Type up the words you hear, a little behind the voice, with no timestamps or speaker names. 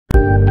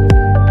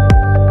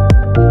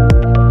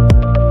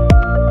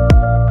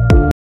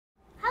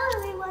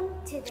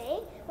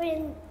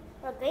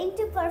going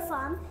to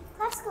perform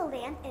classical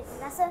dance in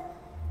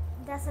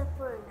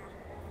Dasapalla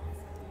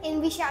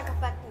in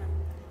Visakhapatnam.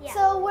 Yeah.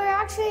 So we're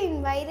actually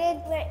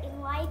invited. We're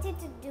invited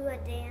to do a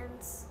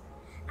dance.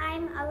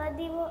 I'm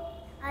Adivo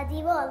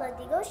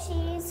Aladigo.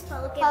 She's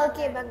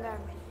Palke Bangarmaina.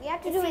 We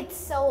have to do it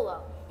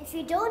solo. If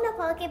you don't know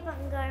Palke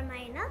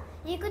Bangarmaina,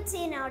 you could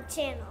see in our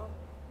channel.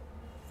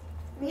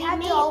 We have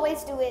to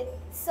always do it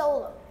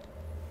solo.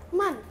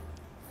 Come on.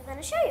 I'm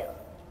gonna show you.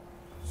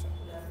 Show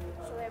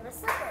where the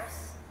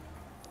slippers.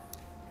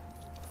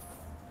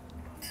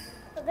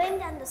 We're going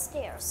down the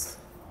stairs.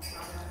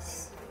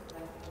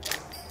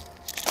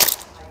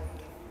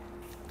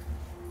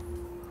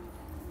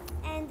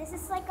 And this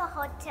is like a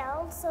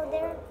hotel, so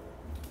there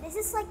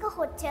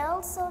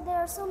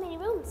are so many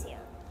rooms here.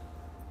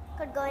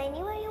 Could go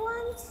anywhere you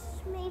want,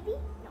 maybe?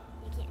 No,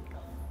 you can't go.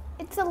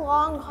 It's a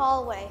long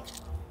hallway.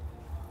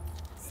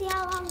 See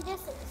how long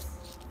this is.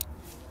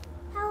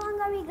 How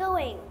long are we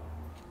going?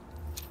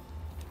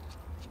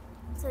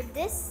 So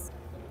this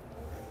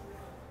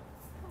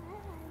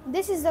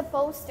is the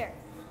poster.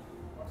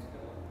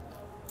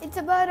 It's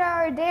about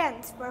our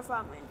dance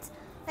performance.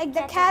 Like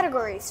the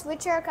categories,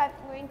 which are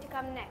going to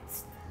come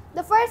next.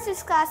 The first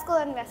is classical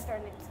and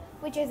western dance,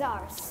 which is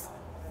ours.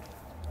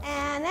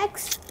 And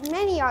next,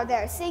 many are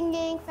there.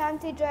 Singing,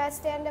 fancy dress,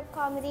 stand-up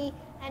comedy,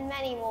 and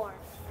many more.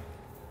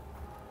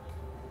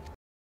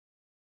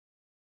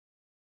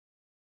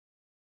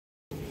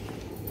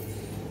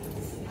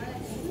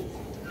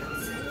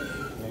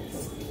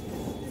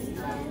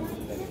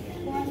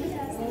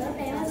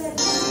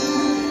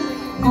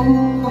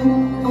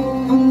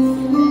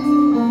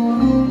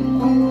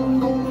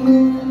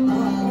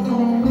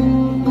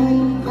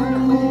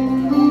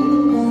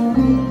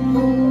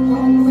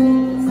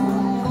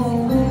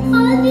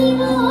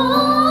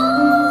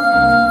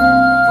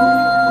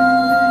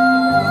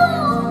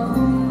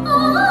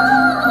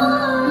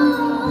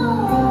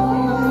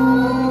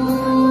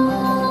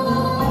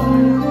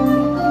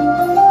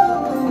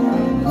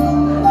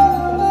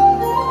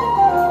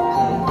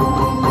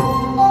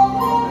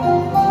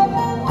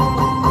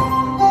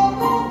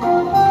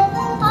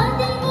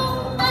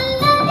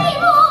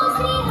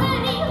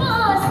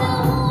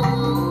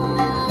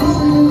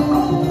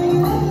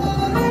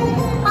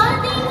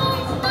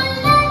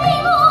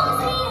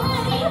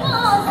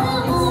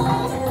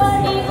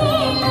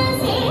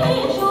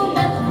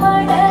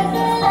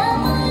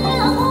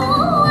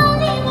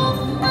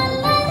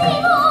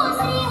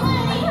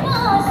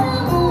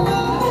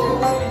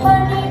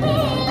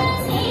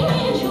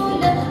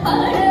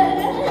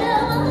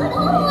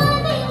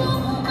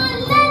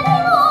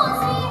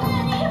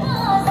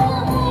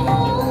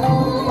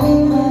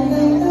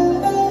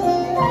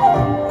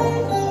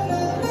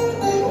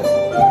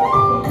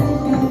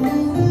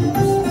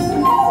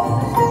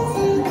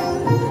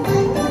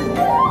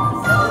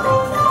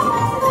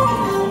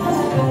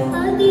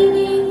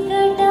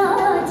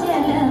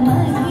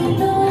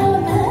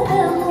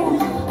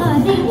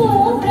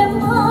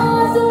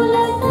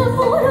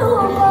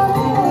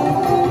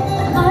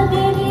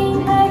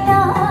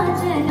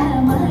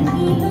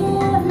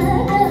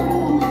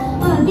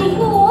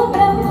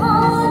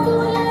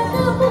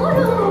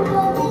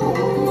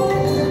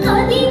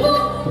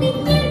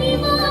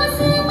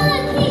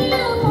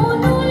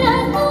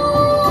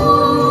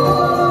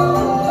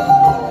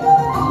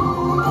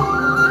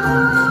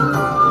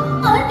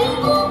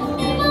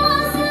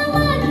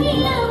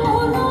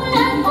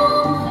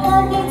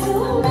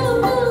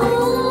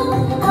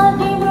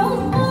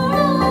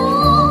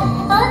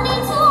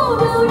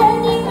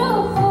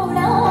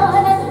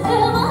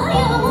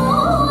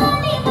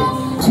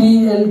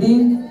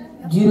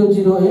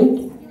 LD008,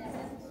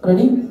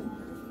 ready?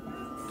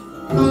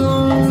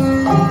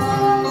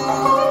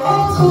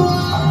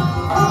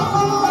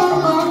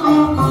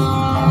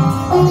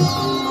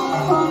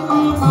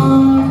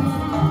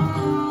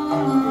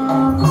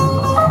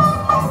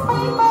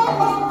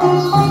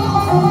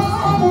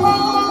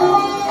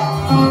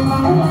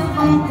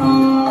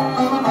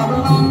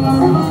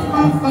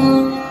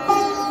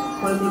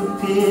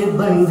 Paluke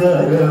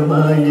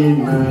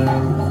Bangaramayena,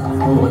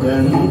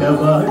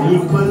 Kodandavadi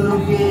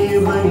Paluke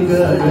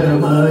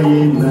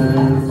Bangaramayena,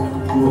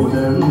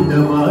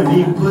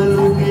 Kodandavadi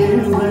Paluke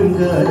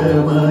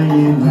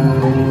Bangaramayena,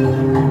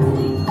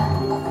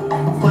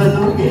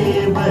 Paluke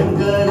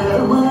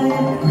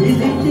Bangaramaya,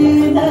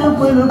 Vilikina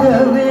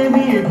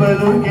Palugavemi,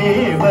 Paluke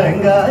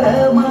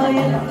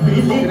Bangaramaya,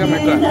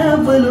 Vilikina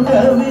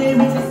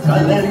Palugavemi,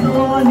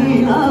 Kalanoni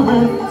Nama,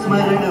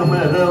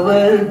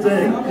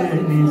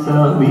 Smaranamaravartakani,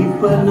 Sami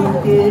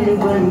Paluke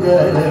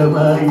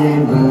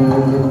Bangaramayena.